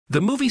The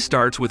movie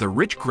starts with a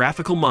rich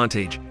graphical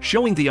montage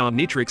showing the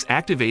Omnitrix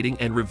activating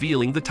and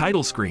revealing the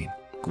title screen.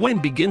 Gwen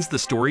begins the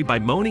story by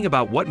moaning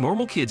about what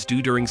normal kids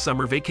do during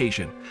summer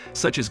vacation,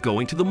 such as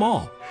going to the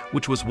mall,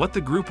 which was what the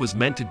group was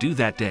meant to do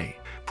that day,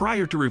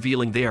 prior to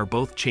revealing they are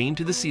both chained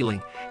to the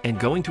ceiling and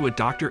going to a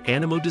Dr.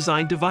 Animo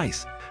designed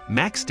device.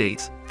 Max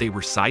states they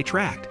were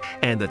sidetracked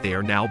and that they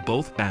are now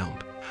both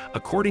bound.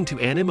 According to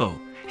Animo,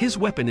 his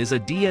weapon is a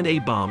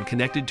DNA bomb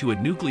connected to a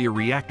nuclear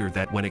reactor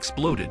that, when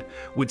exploded,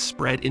 would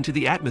spread into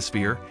the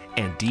atmosphere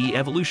and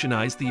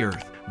de-evolutionize the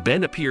Earth.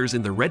 Ben appears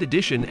in the red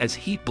edition as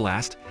Heat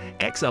Blast,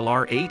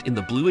 XLR-8 in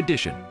the blue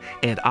edition,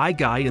 and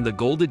I-Guy in the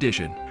gold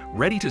edition,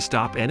 ready to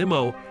stop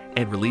Animo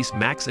and release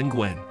Max and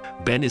Gwen.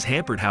 Ben is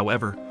hampered,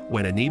 however,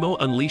 when Animo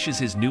unleashes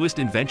his newest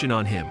invention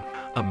on him,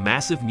 a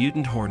massive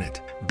mutant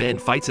hornet. Ben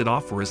fights it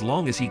off for as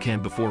long as he can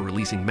before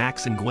releasing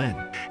Max and Gwen.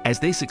 As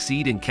they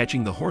succeed in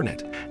catching the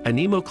hornet,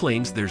 Animo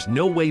claims there's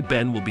no way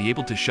Ben will be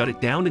able to shut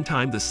it down in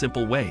time the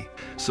simple way,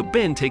 so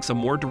Ben takes a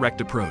more direct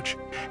approach.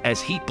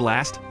 As Heat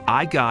Blast,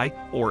 I-Guy,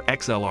 or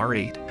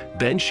XLR-8,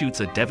 Ben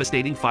shoots a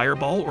devastating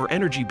fireball or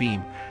energy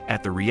beam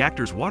at the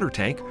reactor's water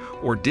tank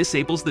or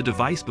disables the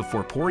device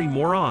before pouring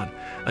more on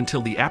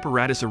until the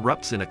apparatus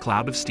erupts in a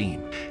cloud of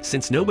steam.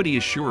 Since nobody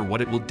is sure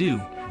what it will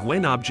do,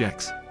 Gwen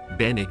objects.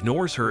 Ben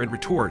ignores her and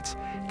retorts,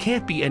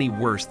 "Can't be any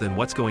worse than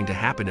what's going to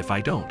happen if I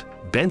don't."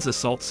 Ben's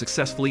assault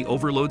successfully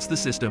overloads the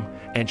system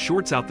and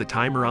shorts out the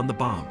timer on the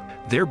bomb,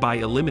 thereby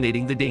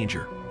eliminating the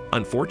danger.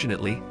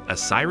 Unfortunately, a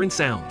siren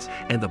sounds,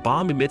 and the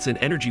bomb emits an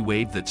energy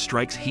wave that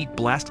strikes Heat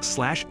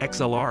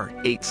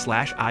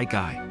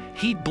Blast/XLR-8/I-Guy.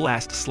 Heat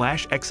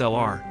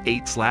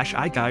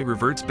Blast/XLR-8/I-Guy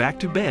reverts back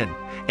to Ben,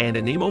 and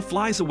Animo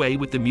flies away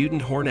with the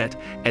mutant hornet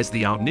as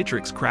the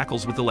Omnitrix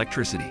crackles with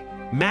electricity.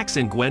 Max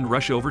and Gwen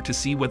rush over to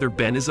see whether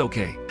Ben is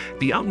okay.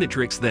 The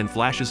Omnitrix then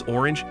flashes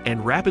orange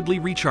and rapidly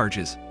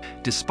recharges.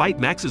 Despite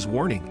Max's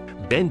warning,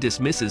 Ben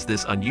dismisses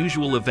this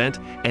unusual event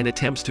and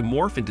attempts to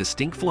morph into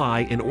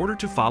Stinkfly in order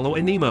to follow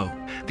Animo.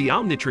 The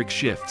Omnitrix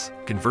shifts,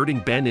 converting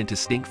Ben into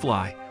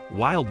Stinkfly,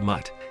 Wild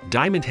Mutt,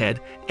 Diamond Head,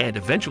 and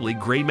eventually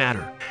Gray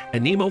Matter.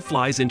 Animo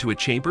flies into a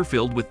chamber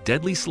filled with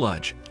deadly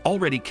sludge,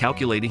 already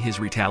calculating his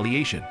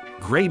retaliation.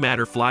 Gray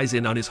Matter flies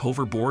in on his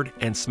hoverboard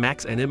and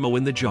smacks Animo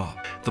in the jaw.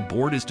 The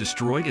board is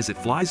destroyed as it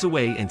flies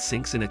away and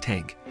sinks in a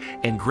tank,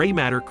 and Gray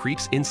Matter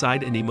creeps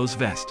inside Animo's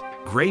vest.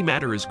 Gray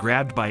Matter is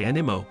grabbed by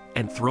Animo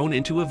and thrown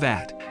into a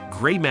vat.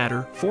 Gray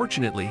Matter,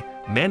 fortunately,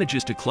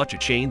 manages to clutch a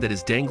chain that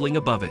is dangling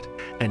above it.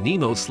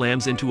 Animo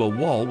slams into a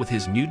wall with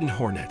his mutant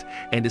hornet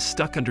and is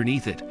stuck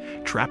underneath it,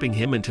 trapping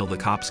him until the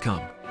cops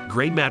come.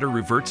 Gray Matter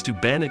reverts to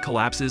Ben and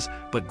collapses,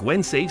 but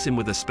Gwen saves him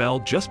with a spell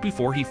just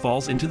before he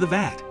falls into the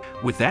vat.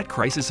 With that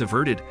crisis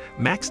averted,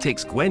 Max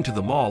takes Gwen to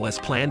the mall as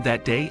planned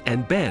that day,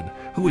 and Ben,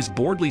 who is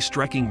boredly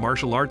striking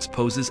martial arts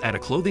poses at a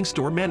clothing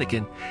store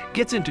mannequin,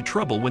 gets into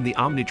trouble when the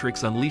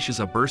Omnitrix unleashes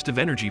a burst of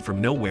energy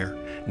from nowhere,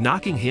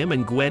 knocking him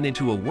and Gwen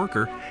into a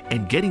worker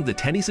and getting the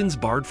Tennysons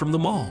barred from the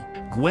mall.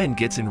 Gwen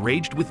gets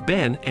enraged with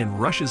Ben and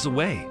rushes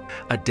away.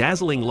 A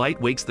dazzling light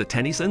wakes the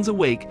Tennysons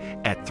awake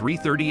at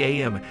 3:30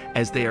 a.m.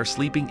 as they are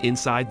sleeping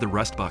inside the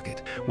rust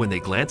bucket. When they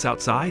glance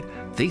outside,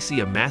 they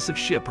see a massive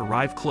ship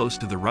arrive close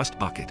to the rust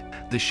bucket.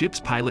 The ship's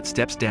pilot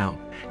steps down,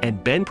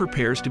 and Ben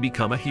prepares to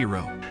become a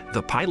hero.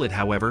 The pilot,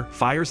 however,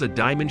 fires a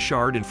diamond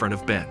shard in front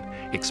of Ben,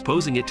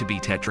 exposing it to be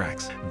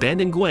Tetrax.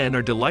 Ben and Gwen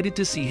are delighted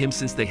to see him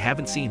since they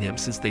haven't seen him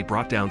since they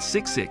brought down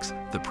 6-6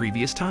 the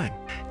previous time.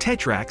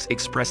 Tetrax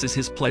expresses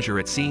his pleasure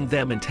at seeing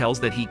them and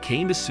tells that he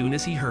came as soon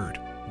as he heard.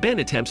 Ben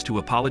attempts to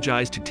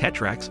apologize to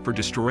Tetrax for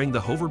destroying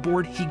the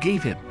hoverboard he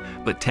gave him,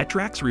 but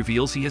Tetrax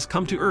reveals he has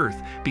come to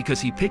Earth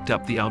because he picked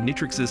up the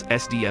Omnitrix's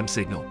SDM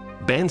signal.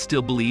 Ben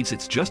still believes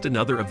it's just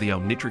another of the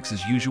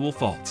Omnitrix's usual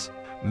faults.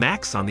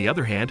 Max, on the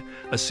other hand,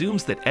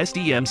 assumes that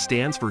SDM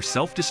stands for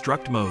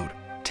self-destruct mode.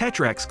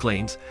 Tetrax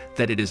claims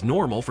that it is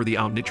normal for the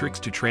Omnitrix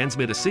to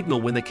transmit a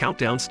signal when the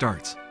countdown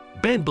starts.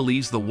 Ben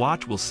believes the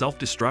watch will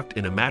self-destruct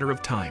in a matter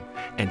of time,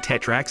 and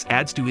Tetrax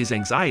adds to his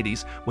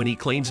anxieties when he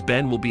claims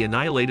Ben will be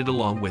annihilated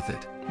along with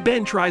it.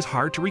 Ben tries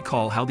hard to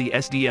recall how the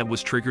SDM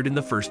was triggered in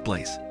the first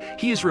place.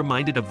 He is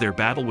reminded of their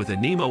battle with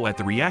Animo at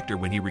the reactor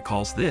when he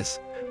recalls this,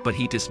 but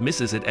he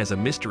dismisses it as a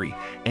mystery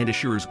and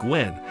assures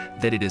Gwen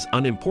that it is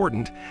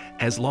unimportant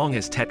as long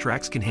as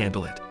Tetrax can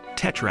handle it.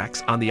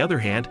 Tetrax, on the other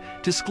hand,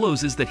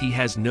 discloses that he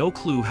has no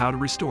clue how to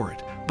restore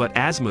it, but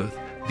Azmuth,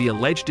 the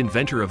alleged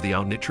inventor of the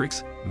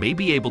Omnitrix, may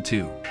be able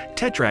to.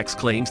 Tetrax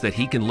claims that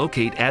he can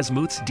locate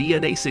Azmuth's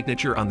DNA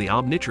signature on the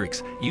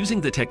Omnitrix using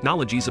the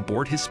technologies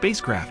aboard his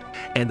spacecraft,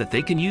 and that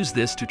they can use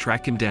this to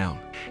track him down.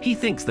 He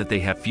thinks that they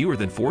have fewer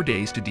than 4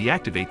 days to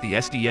deactivate the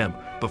SDM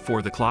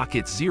before the clock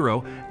hits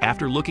 0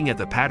 after looking at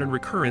the pattern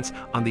recurrence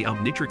on the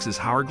Omnitrix's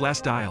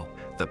hourglass dial,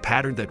 the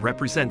pattern that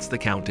represents the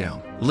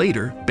countdown.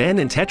 Later, Ben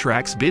and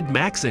Tetrax bid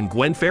Max and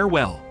Gwen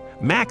farewell.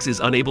 Max is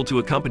unable to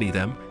accompany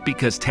them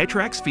because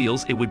Tetrax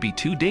feels it would be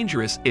too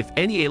dangerous if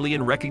any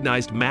alien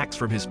recognized Max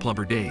from his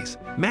plumber days.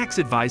 Max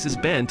advises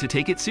Ben to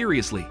take it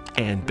seriously,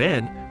 and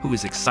Ben, who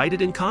is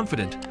excited and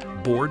confident,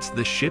 boards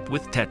the ship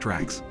with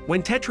Tetrax.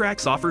 When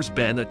Tetrax offers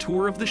Ben a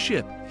tour of the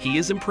ship, he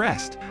is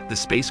impressed. The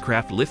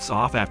spacecraft lifts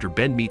off after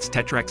Ben meets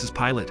Tetrax's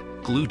pilot,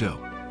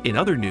 Gluto. In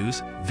other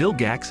news,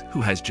 Vilgax, who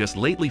has just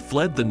lately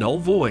fled the Null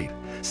Void,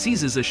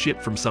 seizes a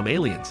ship from some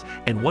aliens,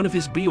 and one of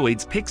his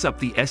bioids picks up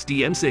the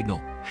SDM signal.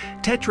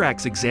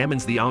 Tetrax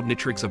examines the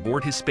Omnitrix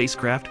aboard his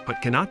spacecraft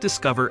but cannot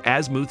discover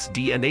Azmuth's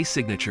DNA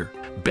signature.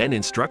 Ben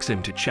instructs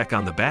him to check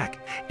on the back,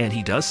 and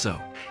he does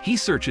so. He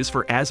searches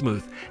for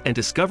Azmuth and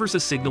discovers a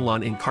signal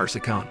on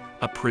Inkarsicon,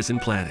 a prison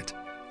planet.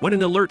 When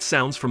an alert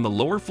sounds from the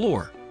lower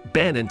floor,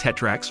 Ben and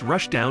Tetrax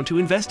rush down to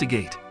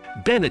investigate.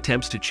 Ben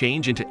attempts to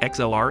change into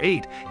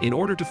XLR-8 in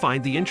order to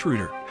find the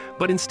intruder,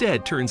 but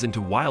instead turns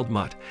into Wild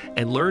Mutt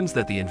and learns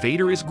that the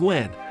invader is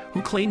Gwen,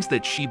 who claims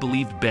that she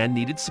believed Ben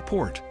needed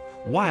support.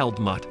 Wild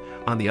Mutt,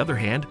 on the other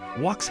hand,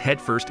 walks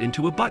headfirst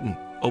into a button,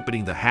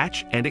 opening the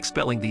hatch and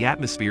expelling the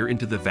atmosphere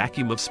into the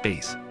vacuum of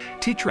space.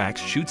 Tetrax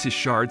shoots his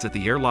shards at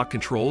the airlock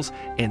controls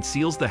and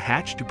seals the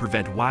hatch to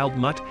prevent Wild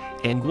Mutt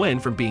and Gwen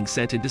from being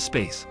sent into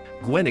space.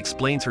 Gwen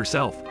explains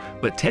herself,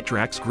 but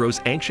Tetrax grows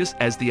anxious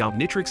as the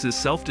Omnitrix's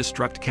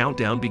self-destruct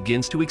countdown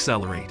begins to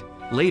accelerate.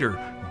 Later,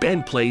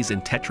 Ben plays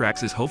in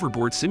Tetrax's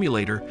hoverboard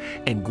simulator,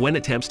 and Gwen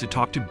attempts to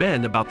talk to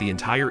Ben about the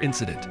entire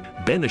incident.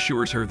 Ben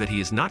assures her that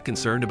he is not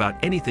concerned about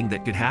anything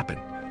that could happen.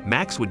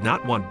 Max would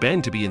not want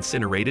Ben to be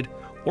incinerated,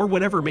 or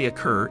whatever may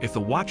occur if the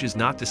watch is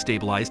not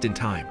destabilized in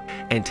time.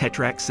 And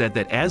Tetrax said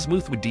that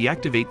Azmuth would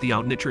deactivate the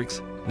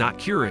Omnitrix, not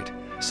cure it.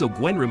 So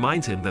Gwen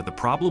reminds him that the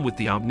problem with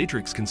the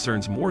Omnitrix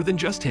concerns more than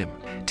just him.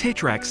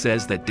 Tetrax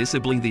says that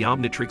disabling the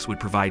Omnitrix would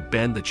provide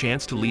Ben the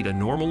chance to lead a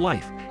normal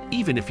life,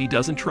 even if he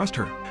doesn't trust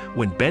her.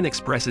 When Ben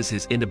expresses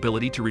his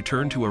inability to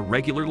return to a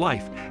regular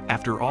life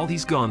after all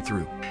he's gone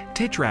through,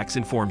 Tetrax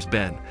informs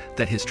Ben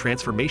that his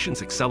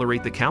transformations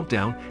accelerate the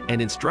countdown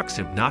and instructs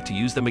him not to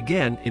use them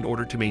again in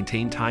order to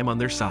maintain time on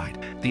their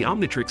side. The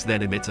Omnitrix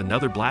then emits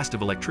another blast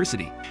of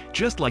electricity,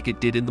 just like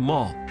it did in the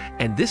mall,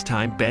 and this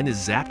time Ben is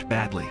zapped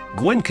badly.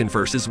 Gwen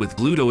converses with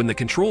Gluto in the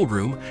control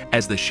room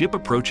as the ship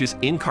approaches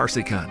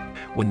Inkarsicon.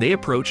 When they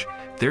approach,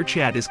 their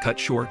chat is cut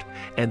short,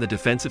 and the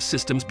defensive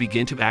systems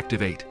begin to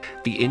activate.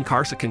 The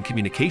Inkarsicon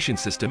communication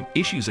system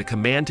issues a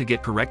command to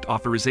get correct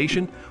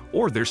authorization,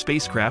 or their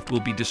spacecraft will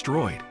be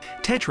destroyed.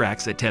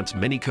 Tetrax attempts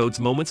many codes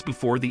moments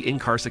before the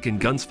Inkarsicon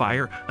guns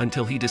fire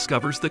until he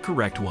discovers the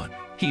correct one.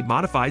 He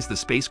modifies the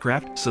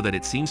spacecraft so that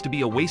it seems to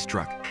be a waste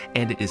truck,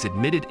 and it is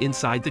admitted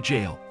inside the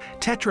jail.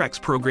 Tetrax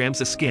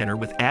programs a scanner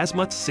with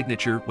Azmuth's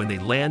signature when they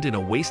land in a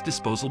waste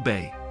disposal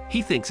bay.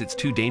 He thinks it's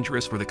too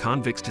dangerous for the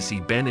convicts to see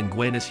Ben and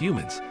Gwen as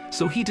humans,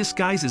 so he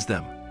disguises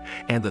them.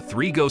 And the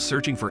three go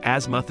searching for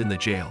Azmuth in the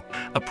jail.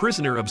 A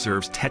prisoner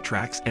observes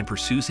Tetrax and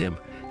pursues him,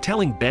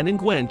 telling Ben and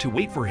Gwen to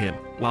wait for him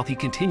while he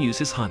continues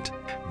his hunt.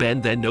 Ben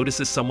then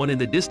notices someone in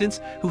the distance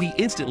who he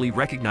instantly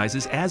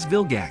recognizes as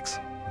Vilgax.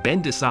 Ben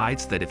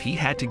decides that if he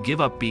had to give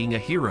up being a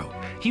hero,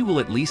 he will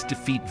at least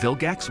defeat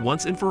Vilgax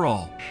once and for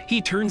all.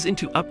 He turns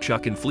into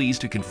Upchuck and flees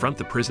to confront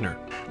the prisoner,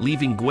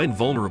 leaving Gwen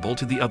vulnerable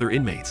to the other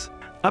inmates.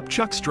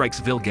 Upchuck strikes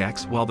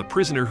Vilgax while the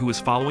prisoner who is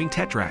following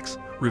Tetrax,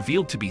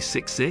 revealed to be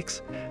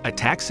 6'6",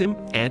 attacks him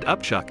and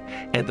Upchuck,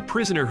 and the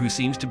prisoner who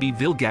seems to be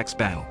Vilgax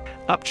battle.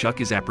 Upchuck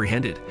is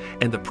apprehended,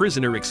 and the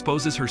prisoner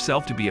exposes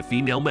herself to be a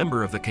female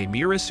member of the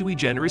Chimera sui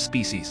generis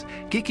species,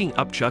 kicking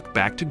Upchuck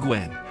back to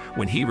Gwen.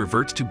 When he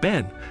reverts to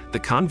Ben, the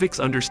convicts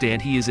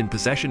understand he is in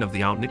possession of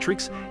the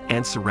Omnitrix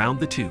and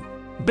surround the two.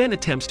 Ben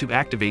attempts to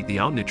activate the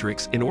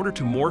Omnitrix in order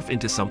to morph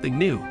into something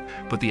new,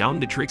 but the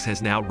Omnitrix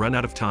has now run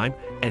out of time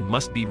and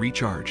must be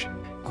recharged.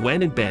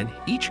 Gwen and Ben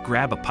each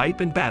grab a pipe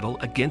and battle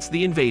against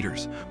the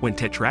invaders. When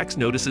Tetrax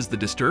notices the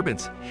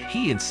disturbance,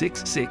 he and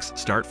 6'6"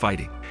 start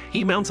fighting.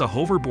 He mounts a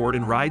hoverboard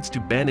and rides to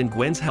Ben and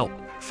Gwen's help,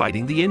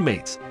 fighting the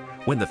inmates.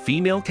 When the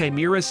female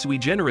Chimera sui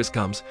generis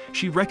comes,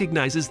 she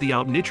recognizes the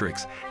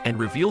Omnitrix and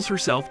reveals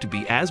herself to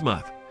be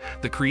Azmuth,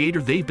 the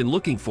creator they've been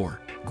looking for.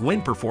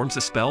 Gwen performs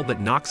a spell that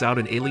knocks out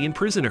an alien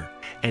prisoner,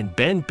 and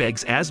Ben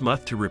begs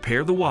Azmuth to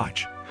repair the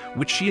watch,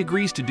 which she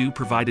agrees to do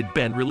provided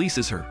Ben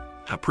releases her.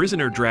 A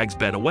prisoner drags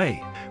Ben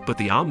away, but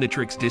the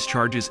Omnitrix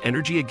discharges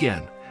energy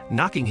again,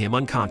 knocking him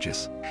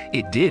unconscious.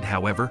 It did,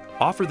 however,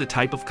 offer the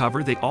type of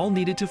cover they all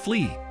needed to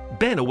flee.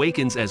 Ben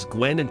awakens as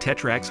Gwen and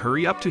Tetrax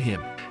hurry up to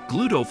him.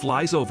 Gluto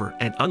flies over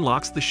and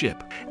unlocks the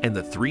ship, and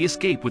the three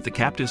escape with the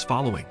captives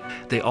following.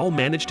 They all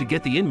manage to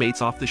get the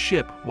inmates off the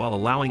ship while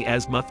allowing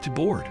Azmuth to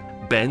board.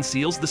 Ben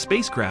seals the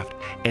spacecraft,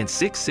 and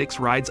 6'6"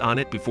 rides on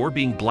it before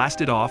being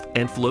blasted off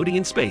and floating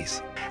in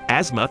space.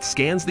 Azmuth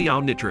scans the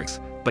Omnitrix,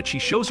 but she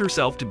shows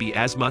herself to be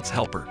Azmuth's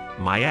helper,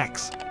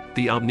 Myax.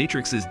 The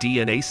Omnitrix's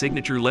DNA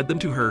signature led them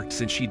to her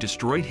since she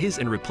destroyed his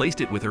and replaced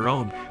it with her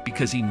own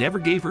because he never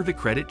gave her the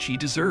credit she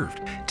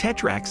deserved.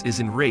 Tetrax is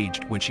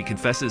enraged when she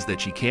confesses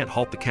that she can't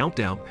halt the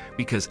countdown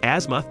because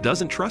Azmuth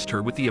doesn't trust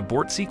her with the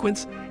abort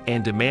sequence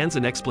and demands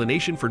an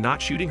explanation for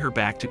not shooting her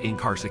back to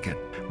Inkarsicon.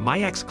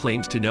 Myax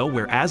claims to know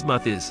where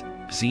Azmuth is,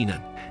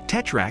 Xenon.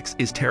 Tetrax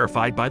is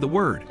terrified by the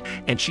word,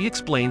 and she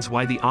explains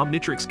why the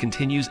Omnitrix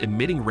continues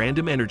emitting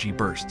random energy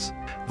bursts.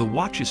 The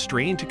watch is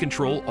strained to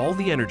control all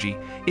the energy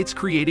it's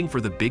creating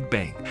for the Big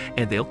Bang,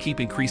 and they'll keep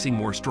increasing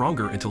more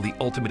stronger until the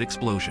ultimate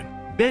explosion.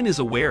 Ben is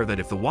aware that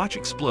if the watch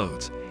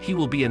explodes, he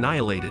will be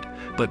annihilated,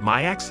 but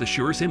Myax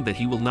assures him that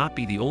he will not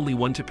be the only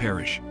one to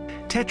perish.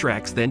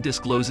 Tetrax then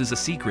discloses a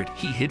secret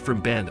he hid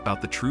from Ben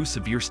about the true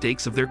severe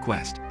stakes of their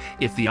quest.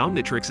 If the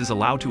Omnitrix is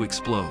allowed to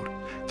explode,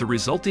 the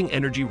resulting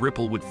energy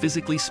ripple would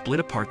physically split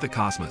apart the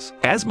cosmos.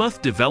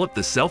 Azmuth developed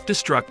the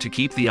Self-Destruct to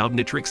keep the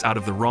Omnitrix out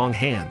of the wrong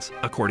hands,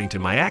 according to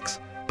Myax,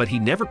 but he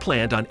never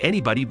planned on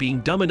anybody being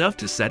dumb enough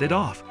to set it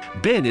off.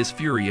 Ben is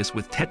furious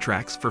with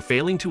Tetrax for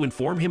failing to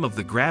inform him of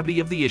the gravity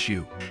of the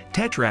issue.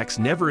 Tetrax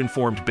never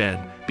informed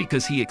Ben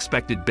because he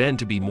expected Ben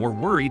to be more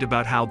worried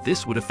about how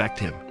this would affect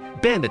him.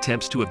 Ben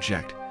attempts to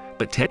object,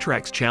 but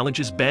Tetrax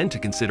challenges Ben to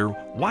consider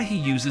why he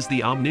uses the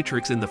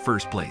Omnitrix in the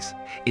first place.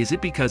 Is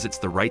it because it's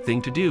the right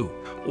thing to do,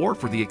 or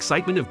for the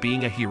excitement of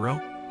being a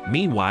hero?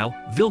 Meanwhile,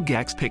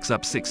 Vilgax picks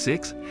up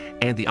 66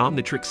 and the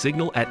Omnitrix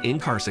signal at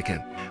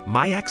Incarsican.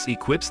 Myax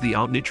equips the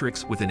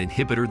Omnitrix with an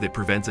inhibitor that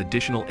prevents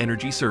additional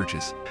energy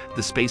surges.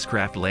 The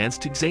spacecraft lands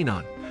to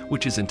Xenon,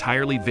 which is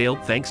entirely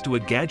veiled thanks to a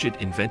gadget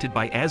invented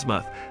by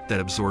Azmuth that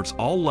absorbs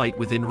all light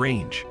within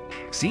range.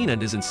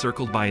 Xenon is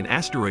encircled by an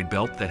asteroid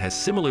belt that has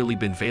similarly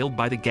been veiled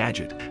by the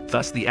gadget.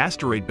 Thus, the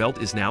asteroid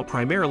belt is now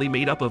primarily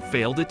made up of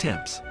failed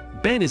attempts.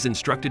 Ben is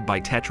instructed by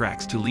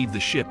Tetrax to leave the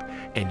ship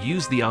and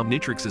use the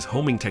Omnitrix's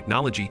homing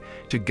technology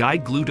to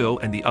guide Gluto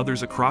and the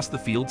others across the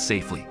field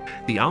safely.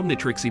 The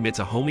Omnitrix emits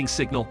a homing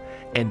signal,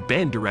 and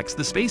Ben directs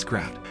the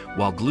spacecraft,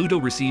 while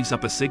Gluto receives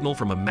up a signal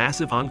from a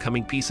massive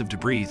oncoming piece of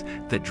debris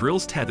that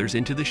drills tethers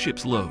into the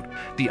ship's load.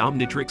 The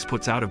Omnitrix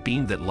puts out a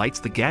beam that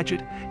lights the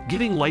gadget,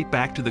 giving light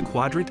back to the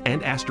quadrant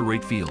and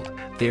asteroid field.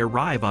 They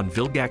arrive on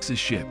Vilgax's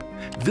ship.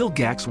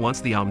 Vilgax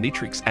wants the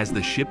Omnitrix as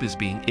the ship is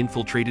being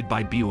infiltrated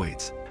by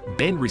Bioids.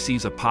 Ben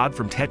receives a pod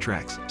from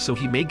Tetrax, so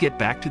he may get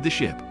back to the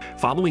ship.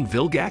 Following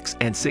Vilgax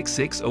and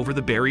 66 over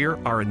the barrier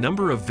are a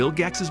number of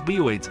Vilgax's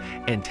Bioids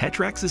and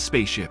Tetrax's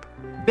spaceship.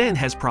 Ben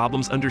has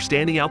problems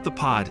understanding out the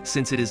pod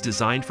since it is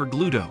designed for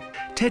Gluto.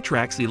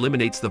 Tetrax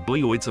eliminates the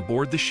Bioids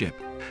aboard the ship.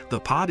 The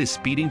pod is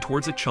speeding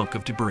towards a chunk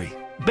of debris.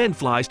 Ben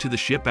flies to the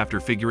ship after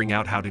figuring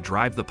out how to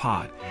drive the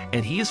pod,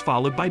 and he is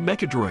followed by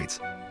Mechadroids.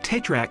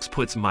 Tetrax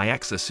puts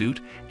Myax a suit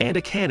and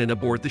a cannon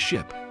aboard the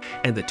ship,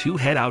 and the two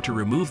head out to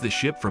remove the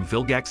ship from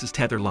Vilgax's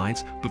tether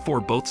lines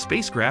before both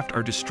spacecraft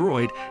are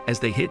destroyed as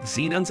they hit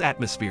Xenon's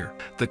atmosphere.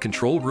 The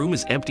control room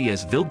is empty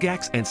as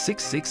Vilgax and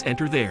 66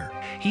 enter there.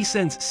 He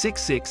sends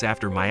 66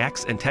 after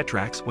Myax and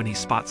Tetrax when he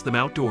spots them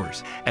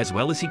outdoors. As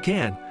well as he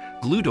can,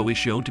 Gluto is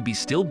shown to be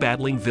still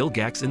battling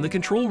Vilgax in the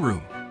control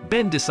room.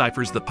 Ben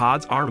deciphers the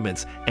pod's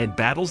armaments and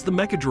battles the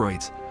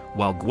Mechadroids,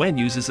 while Gwen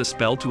uses a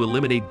spell to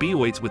eliminate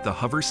Bioids with the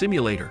hover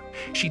simulator.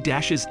 She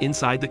dashes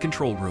inside the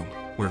control room,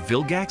 where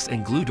Vilgax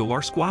and Gluto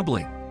are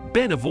squabbling.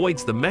 Ben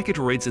avoids the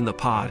Mechadroids in the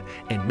pod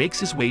and makes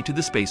his way to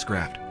the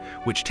spacecraft,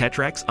 which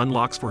Tetrax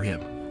unlocks for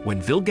him.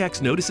 When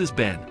Vilgax notices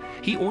Ben,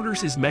 he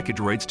orders his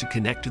Mechadroids to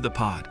connect to the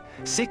pod.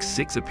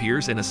 66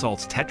 appears and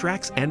assaults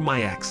Tetrax and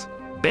Myax.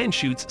 Ben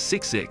shoots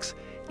 66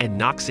 and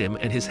knocks him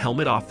and his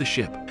helmet off the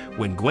ship.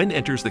 When Gwen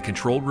enters the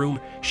control room,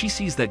 she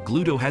sees that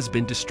Gluto has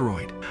been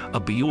destroyed. A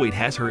Bioid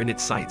has her in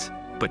its sights,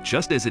 but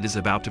just as it is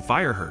about to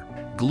fire her,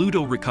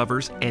 Gluto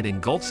recovers and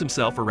engulfs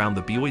himself around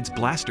the Bioid's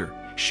blaster,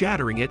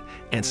 shattering it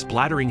and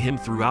splattering him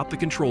throughout the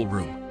control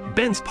room.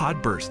 Ben's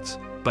pod bursts,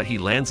 but he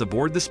lands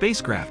aboard the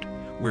spacecraft,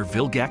 where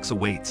Vilgax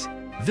awaits.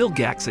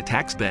 Vilgax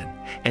attacks Ben,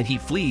 and he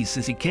flees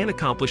since he can't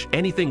accomplish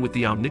anything with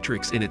the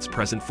Omnitrix in its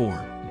present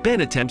form.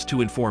 Ben attempts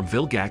to inform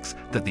Vilgax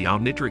that the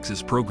Omnitrix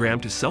is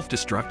programmed to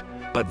self-destruct,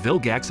 but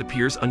Vilgax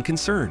appears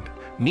unconcerned.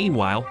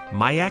 Meanwhile,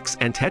 Myax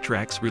and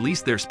Tetrax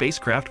release their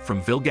spacecraft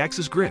from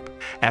Vilgax's grip,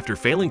 after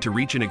failing to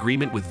reach an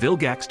agreement with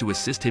Vilgax to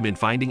assist him in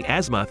finding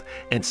Azmuth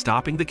and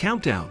stopping the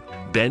countdown.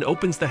 Ben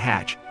opens the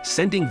hatch,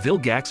 sending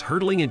Vilgax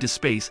hurtling into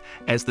space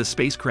as the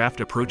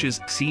spacecraft approaches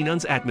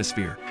Xenon's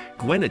atmosphere.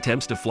 Gwen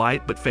attempts to fly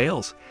it but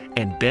fails,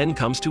 and Ben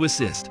comes to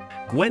assist.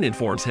 Gwen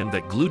informs him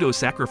that Gluto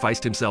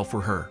sacrificed himself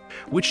for her,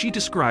 which she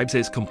describes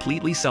as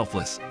completely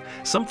selfless,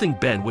 something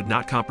Ben would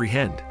not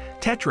comprehend.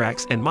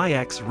 Tetrax and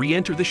Myax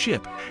re-enter the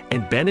ship,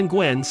 and Ben and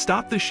Gwen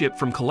stop the ship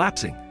from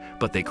collapsing,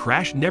 but they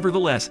crash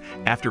nevertheless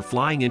after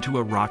flying into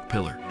a rock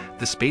pillar.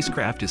 The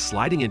spacecraft is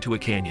sliding into a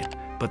canyon,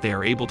 but they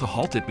are able to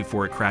halt it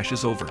before it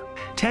crashes over.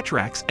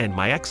 Tetrax and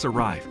Myax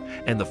arrive,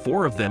 and the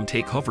four of them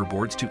take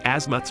hoverboards to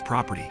Azmuth's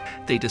property.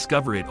 They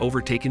discover it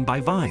overtaken by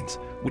vines,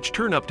 which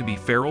turn up to be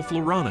feral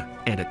Florana,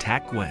 and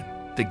attack Gwen.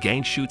 The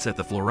gang shoots at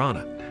the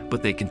Florana,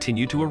 but they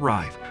continue to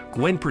arrive.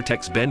 Gwen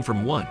protects Ben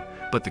from one,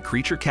 but the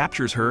creature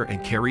captures her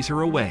and carries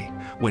her away.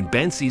 When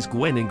Ben sees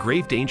Gwen in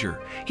grave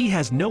danger, he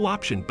has no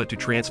option but to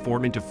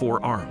transform into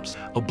Four Arms,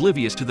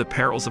 oblivious to the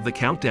perils of the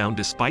countdown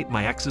despite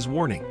Myax's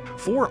warning.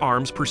 Four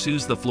Arms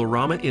pursues the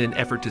Florama in an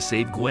effort to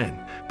save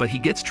Gwen, but he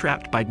gets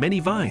trapped by many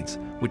vines,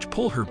 which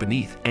pull her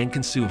beneath and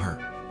consume her.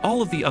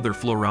 All of the other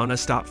Florana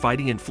stop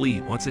fighting and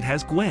flee once it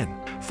has Gwen.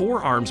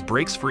 Four Arms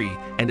breaks free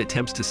and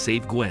attempts to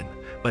save Gwen,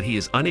 but he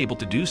is unable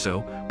to do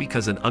so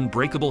because an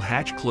unbreakable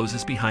hatch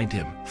closes behind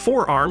him.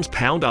 4 arms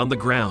pound on the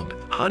ground,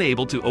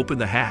 unable to open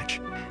the hatch.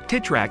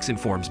 Tetrax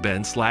informs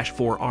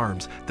Ben/4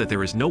 Arms that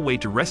there is no way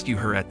to rescue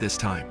her at this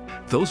time.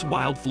 Those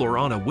wild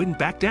Florana wouldn't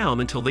back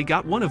down until they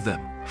got one of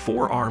them.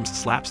 4 Arms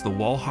slaps the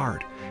wall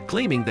hard,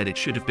 claiming that it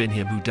should have been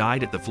him who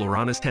died at the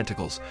Florana's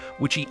tentacles,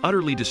 which he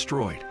utterly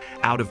destroyed,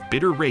 out of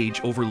bitter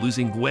rage over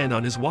losing Gwen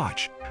on his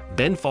watch.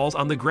 Ben falls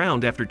on the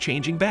ground after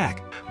changing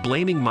back,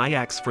 blaming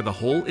Myax for the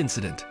whole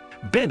incident.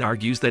 Ben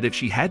argues that if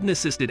she hadn't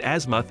assisted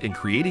Azmuth in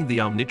creating the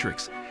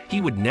Omnitrix, he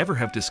would never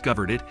have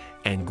discovered it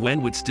and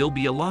Gwen would still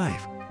be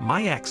alive.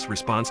 Myax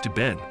responds to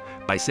Ben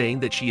by saying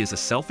that she is a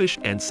selfish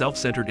and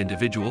self-centered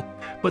individual,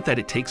 but that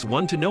it takes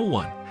one to know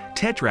one.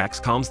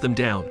 Tetrax calms them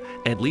down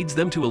and leads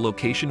them to a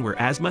location where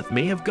Azmuth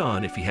may have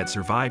gone if he had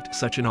survived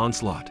such an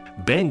onslaught.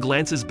 Ben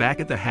glances back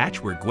at the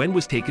hatch where Gwen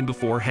was taken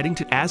before heading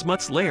to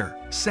Azmuth's lair,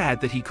 sad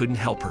that he couldn't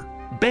help her.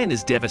 Ben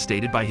is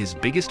devastated by his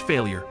biggest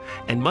failure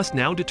and must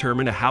now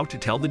determine how to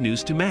tell the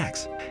news to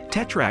Max.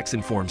 Tetrax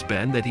informs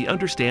Ben that he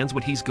understands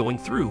what he's going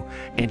through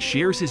and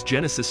shares his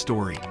Genesis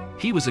story.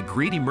 He was a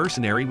greedy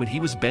mercenary when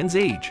he was Ben's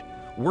age,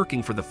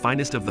 working for the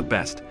finest of the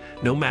best,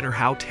 no matter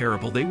how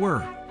terrible they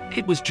were.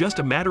 It was just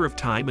a matter of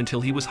time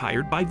until he was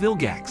hired by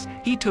Vilgax.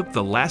 He took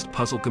the last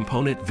puzzle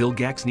component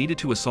Vilgax needed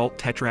to assault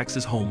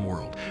Tetrax's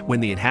homeworld. When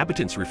the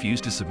inhabitants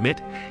refused to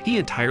submit, he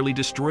entirely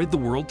destroyed the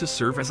world to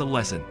serve as a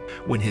lesson.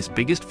 When his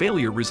biggest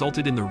failure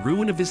resulted in the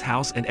ruin of his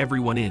house and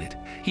everyone in it,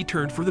 he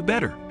turned for the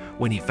better.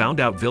 When he found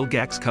out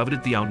Vilgax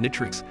coveted the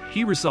Omnitrix,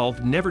 he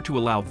resolved never to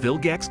allow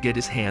Vilgax get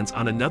his hands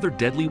on another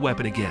deadly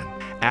weapon again.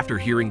 After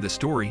hearing the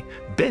story,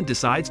 Ben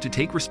decides to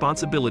take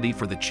responsibility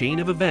for the chain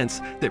of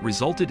events that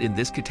resulted in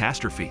this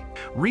catastrophe,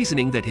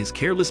 reasoning that his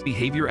careless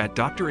behavior at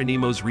Dr.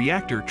 Animo's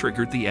reactor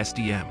triggered the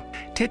SDM.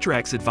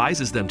 Tetrax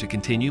advises them to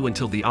continue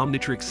until the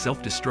Omnitrix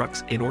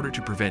self-destructs in order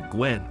to prevent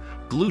Gwen,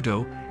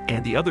 Gluto,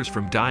 and the others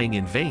from dying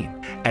in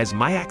vain. As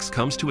Myax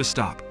comes to a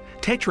stop,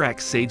 Tetrax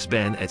saves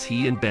Ben as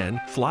he and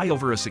Ben fly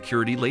over a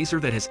security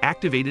laser that has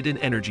activated an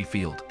energy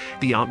field.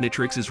 The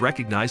Omnitrix is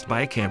recognized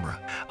by a camera.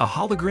 A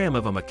hologram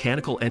of a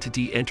mechanical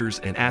entity enters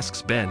and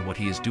asks Ben what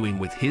he is doing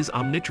with his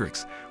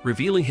Omnitrix,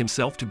 revealing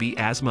himself to be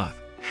Azmuth.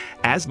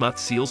 Azmuth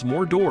seals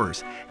more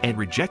doors and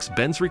rejects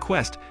Ben's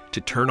request to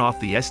turn off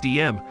the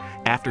SDM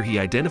after he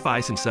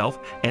identifies himself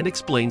and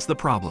explains the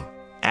problem.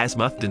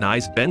 Azmuth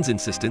denies Ben's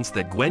insistence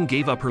that Gwen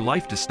gave up her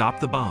life to stop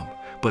the bomb,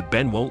 but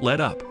Ben won't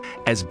let up.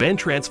 As Ben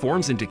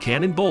transforms into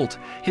Cannon Bolt,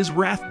 his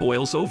wrath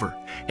boils over,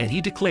 and he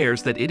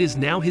declares that it is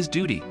now his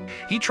duty.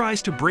 He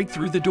tries to break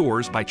through the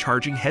doors by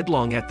charging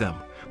headlong at them,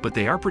 but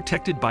they are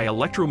protected by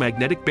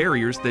electromagnetic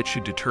barriers that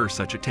should deter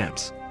such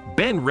attempts.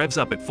 Ben revs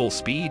up at full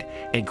speed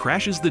and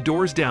crashes the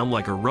doors down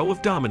like a row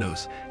of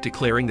dominoes,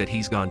 declaring that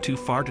he's gone too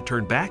far to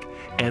turn back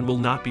and will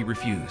not be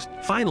refused.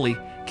 Finally,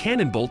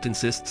 Cannon Bolt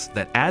insists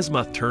that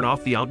Azmuth turn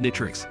off the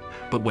Omnitrix,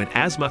 but when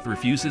Azmuth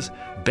refuses,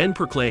 Ben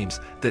proclaims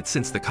that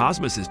since the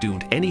cosmos is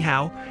doomed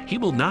anyhow, he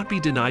will not be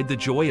denied the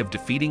joy of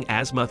defeating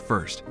Azmuth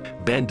first.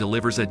 Ben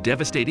delivers a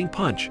devastating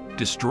punch,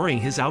 destroying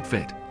his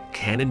outfit.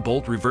 Cannon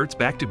Bolt reverts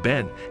back to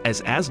Ben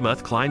as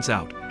Azmuth climbs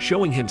out,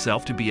 showing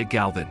himself to be a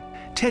Galvan.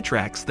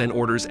 Tetrax then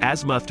orders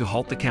Azmuth to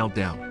halt the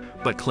countdown,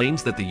 but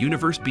claims that the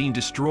universe being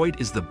destroyed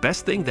is the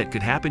best thing that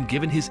could happen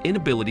given his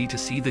inability to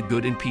see the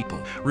good in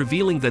people,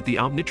 revealing that the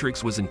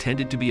Omnitrix was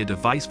intended to be a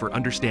device for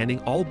understanding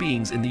all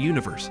beings in the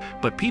universe,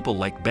 but people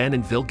like Ben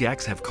and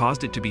Vilgax have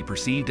caused it to be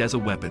perceived as a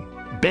weapon.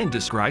 Ben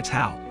describes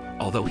how,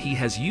 although he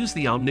has used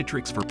the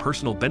Omnitrix for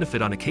personal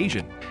benefit on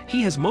occasion,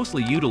 he has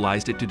mostly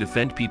utilized it to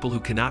defend people who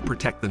cannot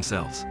protect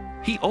themselves.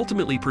 He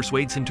ultimately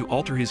persuades him to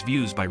alter his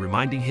views by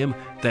reminding him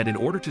that in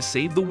order to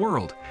save the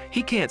world,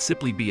 he can't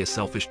simply be a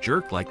selfish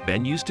jerk like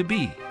Ben used to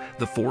be.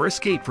 The 4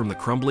 escape from the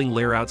crumbling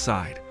lair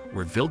outside,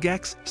 where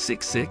Vilgax,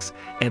 6-6,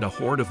 and a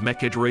horde of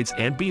mechadroids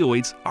and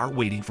bioids are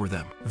waiting for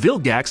them.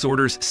 Vilgax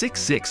orders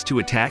 6-6 to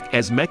attack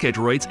as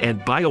mechadroids and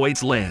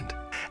bioids land.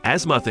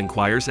 Azmuth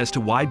inquires as to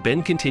why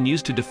Ben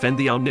continues to defend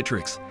the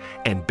Omnitrix,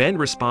 and Ben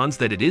responds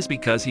that it is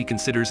because he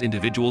considers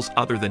individuals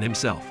other than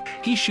himself.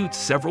 He shoots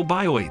several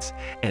bioids,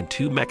 and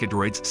 2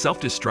 mechadroids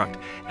self-destruct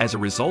as a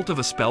result of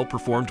a spell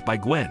performed by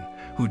Gwen,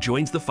 who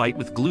joins the fight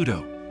with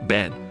Gluto.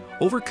 Ben,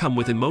 overcome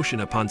with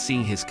emotion upon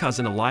seeing his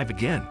cousin alive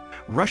again,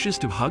 rushes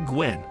to hug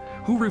Gwen,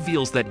 who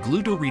reveals that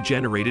Gluto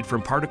regenerated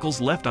from particles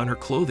left on her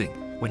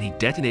clothing when he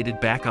detonated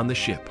back on the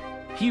ship.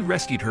 He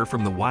rescued her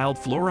from the wild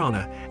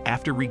Florana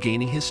after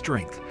regaining his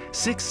strength.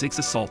 6-6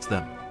 assaults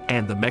them,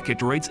 and the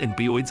mechadroids and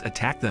bioids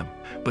attack them,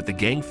 but the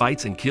gang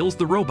fights and kills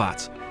the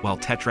robots, while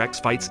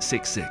Tetrax fights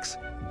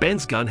 6-6.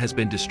 Ben's gun has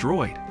been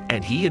destroyed,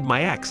 and he and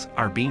Myax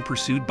are being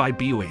pursued by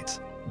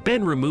bioids.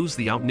 Ben removes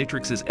the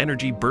Omnitrix's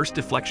energy burst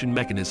deflection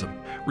mechanism,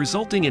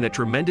 resulting in a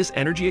tremendous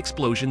energy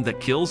explosion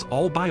that kills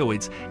all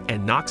bioids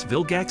and knocks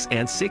Vilgax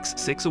and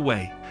 6-6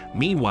 away.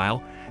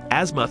 Meanwhile,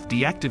 Azmuth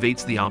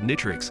deactivates the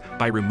Omnitrix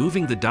by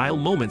removing the dial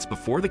moments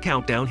before the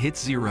countdown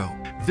hits 0.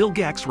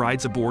 Vilgax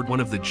rides aboard one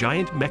of the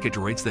giant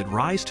mechadroids that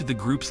rise to the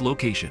group's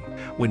location.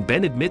 When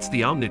Ben admits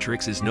the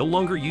Omnitrix is no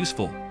longer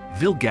useful,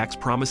 Vilgax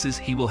promises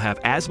he will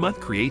have Azmuth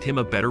create him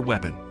a better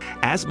weapon.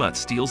 Azmuth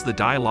steals the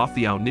dial off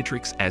the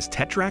Omnitrix as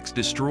Tetrax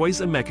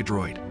destroys a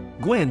mechadroid.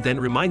 Gwen then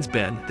reminds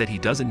Ben that he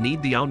doesn't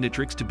need the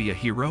Omnitrix to be a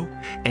hero,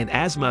 and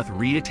Azmuth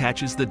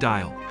reattaches the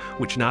dial,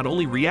 which not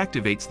only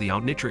reactivates the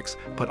Omnitrix,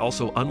 but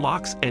also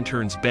unlocks and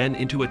turns Ben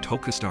into a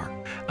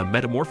Tokastar, a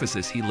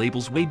metamorphosis he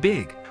labels Way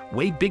Big.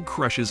 Way Big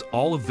crushes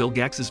all of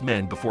Vilgax's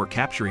men before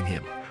capturing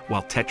him,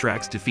 while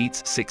Tetrax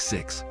defeats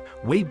 6-6.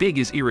 Way Big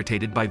is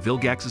irritated by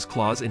Vilgax's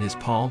claws in his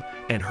palm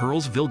and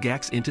hurls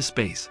Vilgax into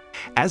space.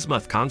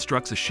 Azmuth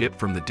constructs a ship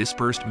from the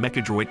dispersed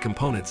mechadroid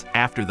components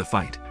after the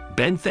fight.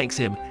 Ben thanks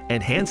him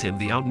and hands him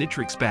the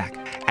Omnitrix back.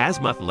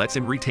 Azmuth lets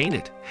him retain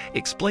it,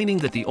 explaining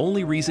that the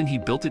only reason he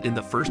built it in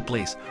the first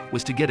place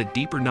was to get a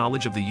deeper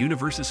knowledge of the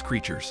universe's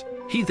creatures.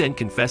 He then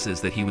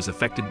confesses that he was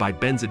affected by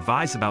Ben's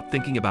advice about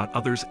thinking about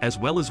others as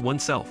well as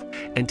oneself,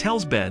 and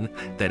tells Ben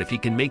that if he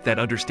can make that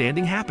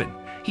understanding happen,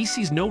 he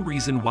sees no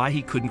reason why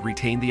he couldn't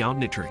retain the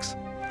Omnitrix.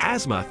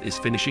 Azmuth is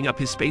finishing up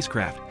his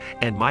spacecraft,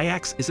 and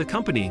Myax is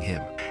accompanying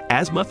him.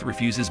 Azmuth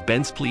refuses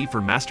Ben's plea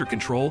for master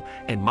control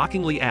and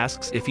mockingly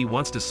asks if he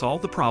wants to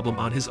solve the problem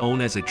on his own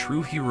as a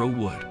true hero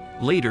would.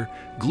 Later,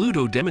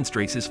 Gluto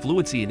demonstrates his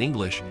fluency in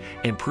English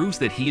and proves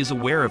that he is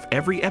aware of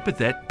every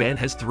epithet Ben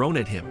has thrown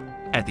at him.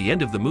 At the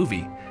end of the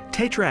movie,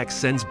 Tetrax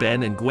sends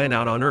Ben and Gwen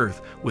out on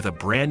Earth with a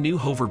brand new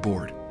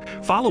hoverboard.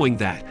 Following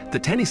that, the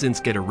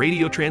Tennysons get a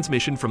radio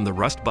transmission from the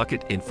Rust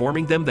Bucket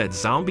informing them that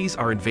zombies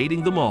are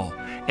invading the mall,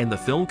 and the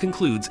film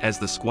concludes as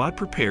the squad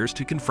prepares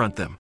to confront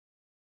them.